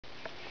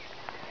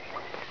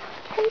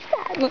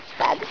Move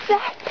side to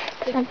side.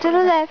 Jump to the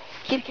left.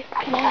 Get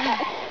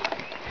right.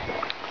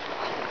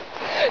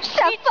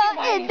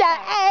 Shuffle in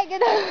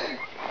diagonal.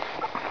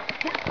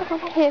 On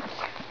my hips.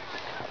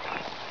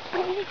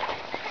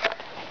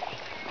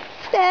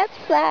 Step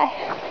fly.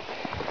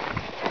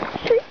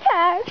 3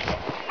 times.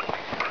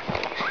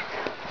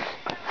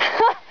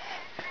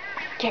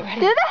 Get ready.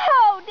 Do the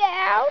hold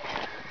down.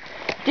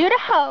 Do the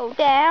hold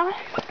down.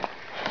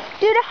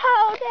 Do the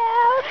hold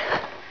down.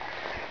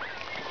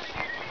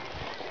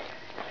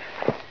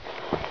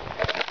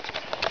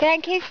 Okay,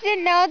 in case you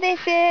didn't know, this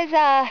is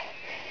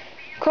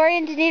Kori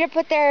and Donita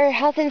put their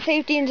health and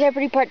safety in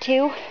jeopardy part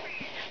 2.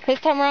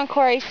 This time we're on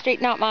Kori's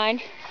street, not mine.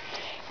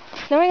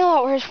 It's snowing a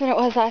lot worse than it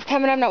was last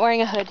time, and I'm not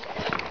wearing a hood.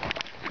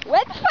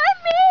 Wait for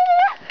me!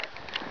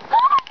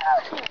 Oh my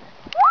god!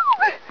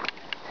 Woo!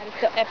 That is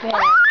so epic.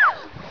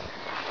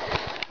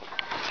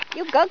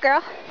 You go,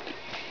 girl.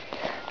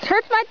 It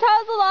hurts my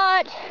toes a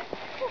lot.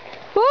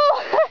 Woo!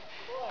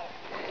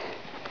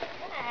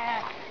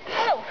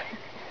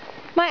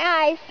 My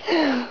eyes.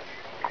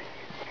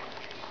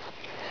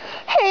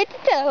 Head to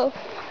toe.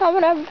 I'm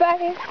gonna bite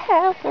his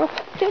tail.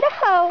 Do the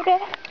holder.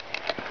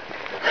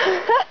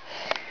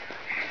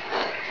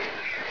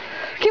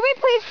 Can we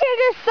please change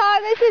this song?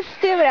 This is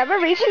stupid. I'm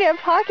gonna reach in your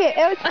pocket.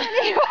 It was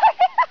funny.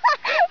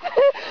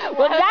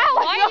 Well, that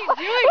was. Why are you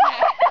doing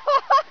that?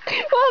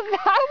 Well,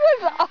 that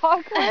was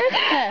awkward.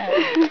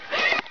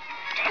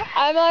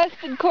 I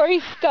molested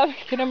Kori's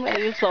stomach, and I'm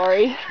really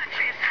sorry.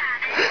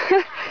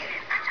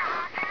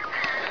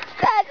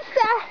 Side to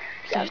side,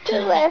 jump to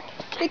the left,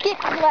 stick it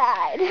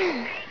wide.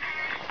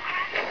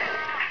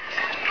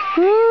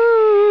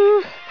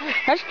 Woo!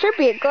 That's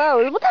trippy, it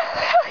glows. What the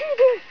hell are you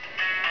doing?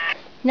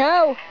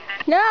 No,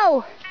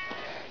 no,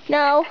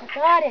 no. I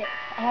got it.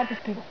 I have this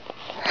big one.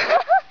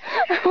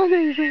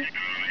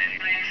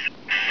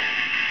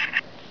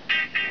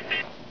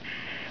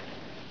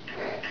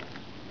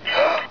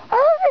 I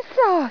love this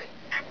song.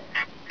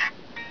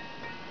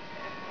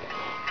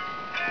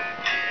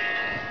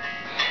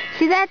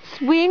 See that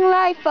swing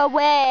life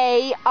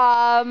away,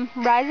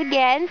 rise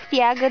against,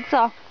 yeah, good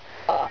song.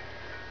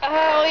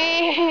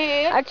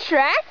 Owie.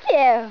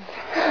 Attractive.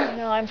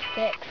 No, I'm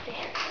sexy.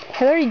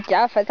 Hillary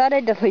Duff, I thought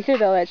I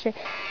deleted all that shit.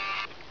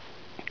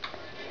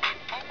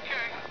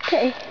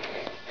 Okay.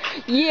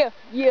 Yeah,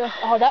 yeah.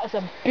 Oh, that was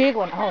a big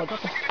one. Oh,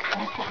 that's a...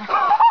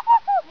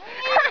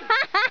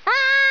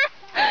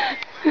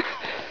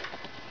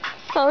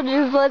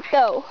 Soldiers, let's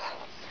go.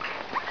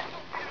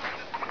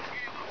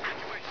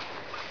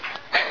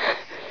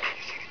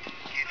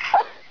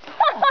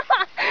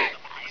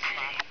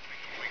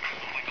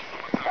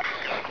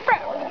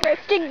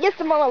 Yes,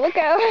 I'm on a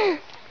lookout. Oh,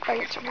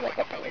 it's really like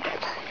a baby dog.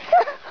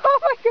 Oh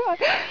my god.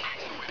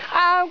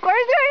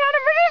 Kori's going on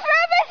a British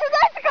rabbit.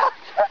 Let's go.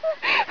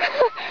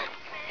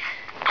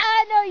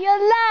 I know you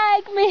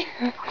like me.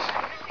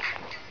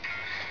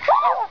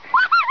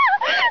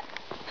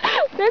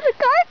 There's a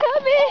car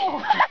coming.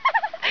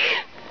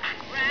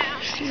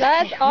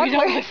 That's awkward. We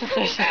don't look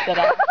suspicious at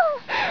all.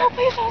 Oh,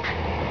 please don't.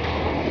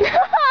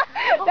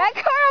 That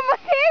car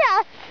almost hit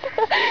us.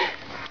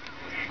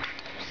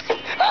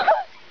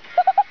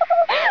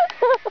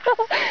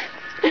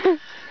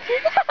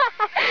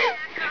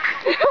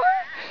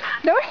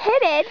 Don't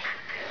hit it.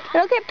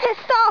 Don't get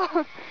pissed off.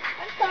 I'm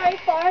sorry,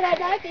 Ford. I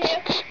love you.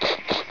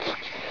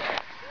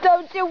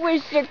 Don't you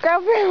wish your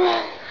girlfriend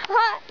was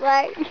hot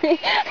like me?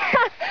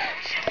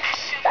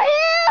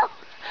 Ew!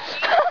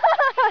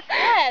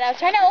 Dad, I was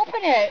trying to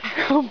open it.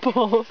 Oh,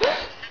 bull.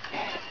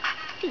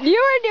 You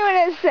were doing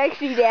a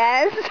sexy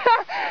dance.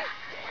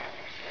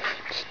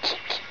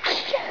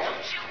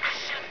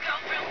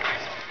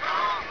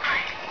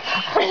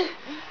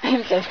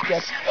 I'm so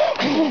scared.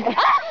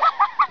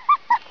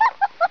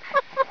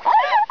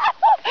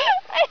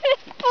 I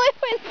just blew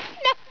in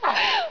snow.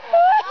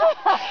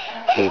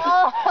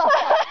 Oh,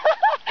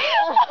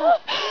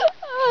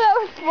 that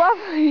was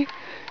lovely.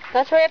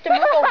 That's why you have to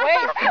move away.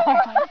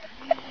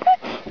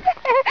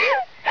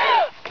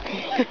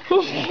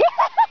 Move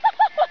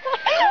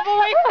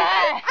away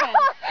fast.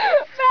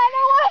 But I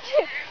don't want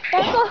you.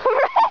 That's all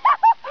right.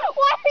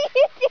 Why are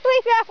you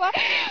doing that?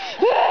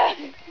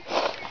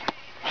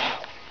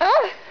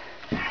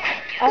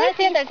 I want to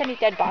see if there's any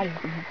dead bodies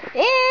in here.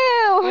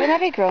 Ew! Wouldn't that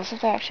be gross if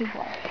there actually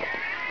were?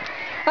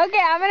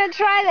 Okay, I'm gonna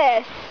try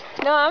this.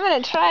 No, I'm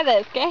gonna try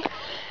this, okay?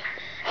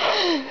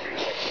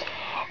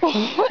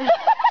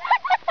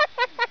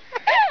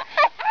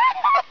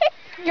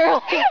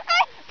 Girl.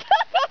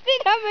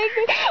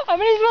 I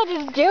might as well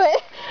just do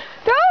it.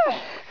 Go!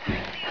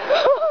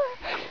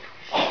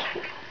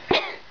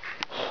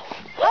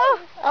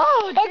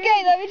 Oh,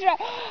 okay, let me try.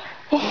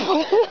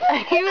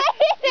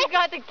 You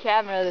got the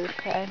camera this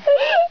time.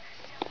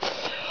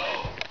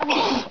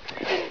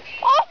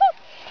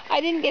 I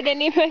didn't get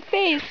any in my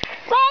face.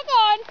 Rock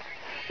on!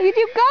 Look at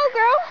you go,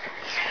 girl.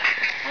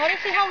 I want to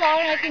see how long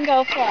I can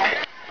go for.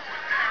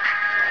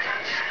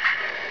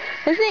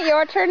 Isn't it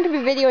your turn to be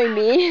videoing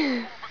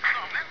me?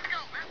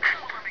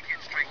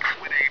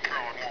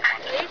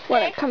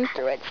 When it comes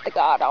through, it's the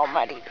God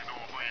Almighty.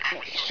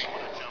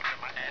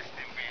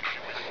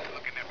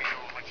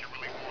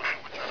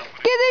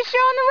 show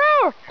on the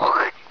road. I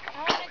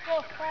want to go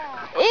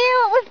fast. Ew,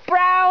 it was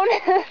brown.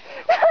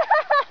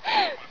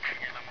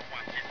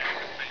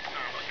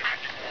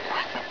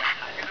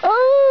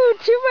 Oh,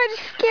 too much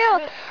skill.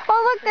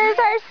 Oh, look, there's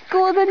our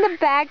school in the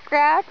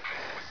background.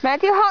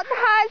 Matthew Halton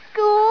High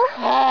School.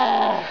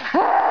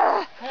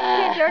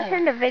 Okay, it's your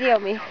turn to video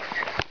me.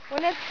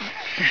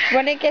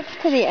 When it gets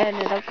to the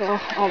end, it'll go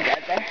all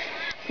together.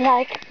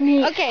 Like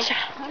me. Okay,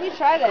 let me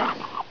try this.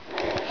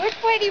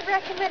 Which way do you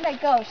recommend I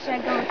go? Should I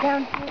go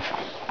down here?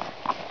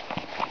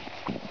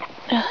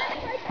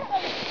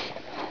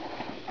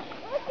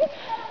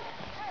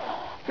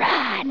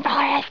 Run,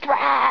 Forrest,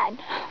 run!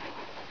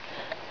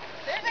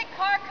 There's a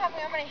car coming.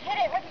 I'm going to hit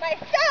it with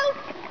myself.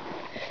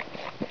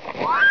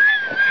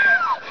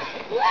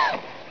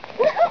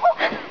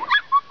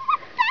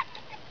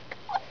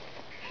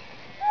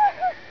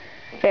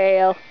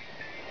 Fail.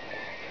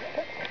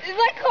 Is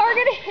that car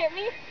going to hit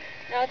me?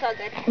 No, it's all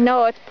good.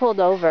 No, it's pulled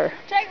over.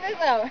 Check this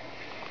out.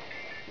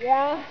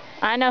 Yeah.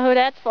 I know who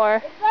that's for.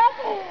 It's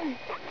nothing.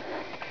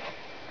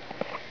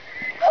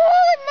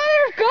 Holy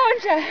mother of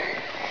God.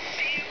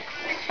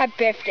 I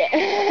biffed it.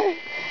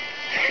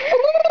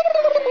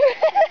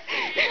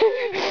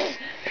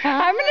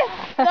 I'm going to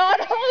snot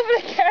all over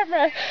the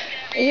camera.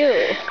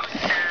 Ew.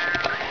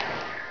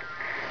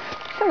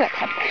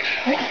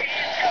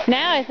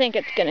 Now I think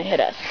it's gonna hit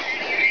us.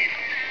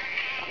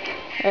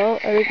 Oh,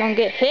 are we gonna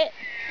get hit?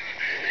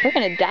 We're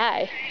gonna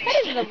die. That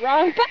is the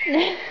wrong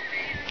button.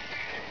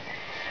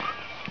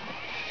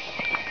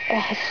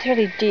 Oh, it's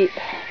really deep.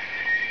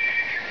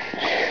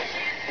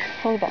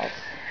 Hold on.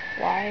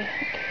 Why?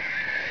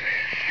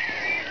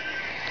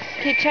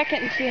 Okay, check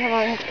it and see how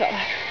long it's got.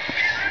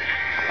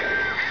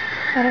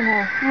 I don't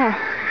know. Oh.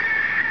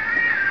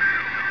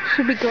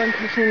 Should be going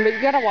too soon, but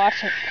you gotta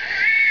watch it.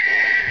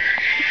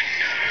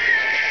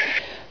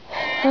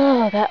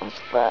 Oh, that was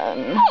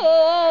fun.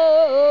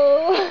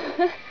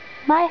 Oh.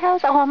 My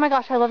house. Oh my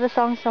gosh, I love this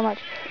song so much.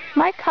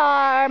 My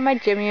car, my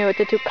Jimmy with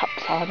the 2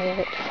 cups on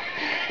it.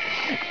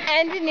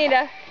 And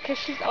Donita, because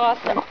she's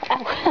awesome.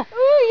 Ow.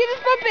 Ooh, you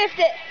just butt biffed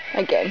it.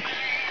 Again.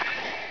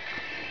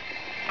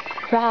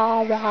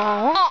 Rah,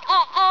 rah, Ah,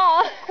 ah,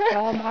 ah.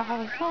 rah,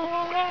 rah,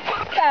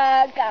 rah.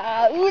 Ga,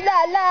 ga, ooh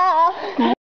la la.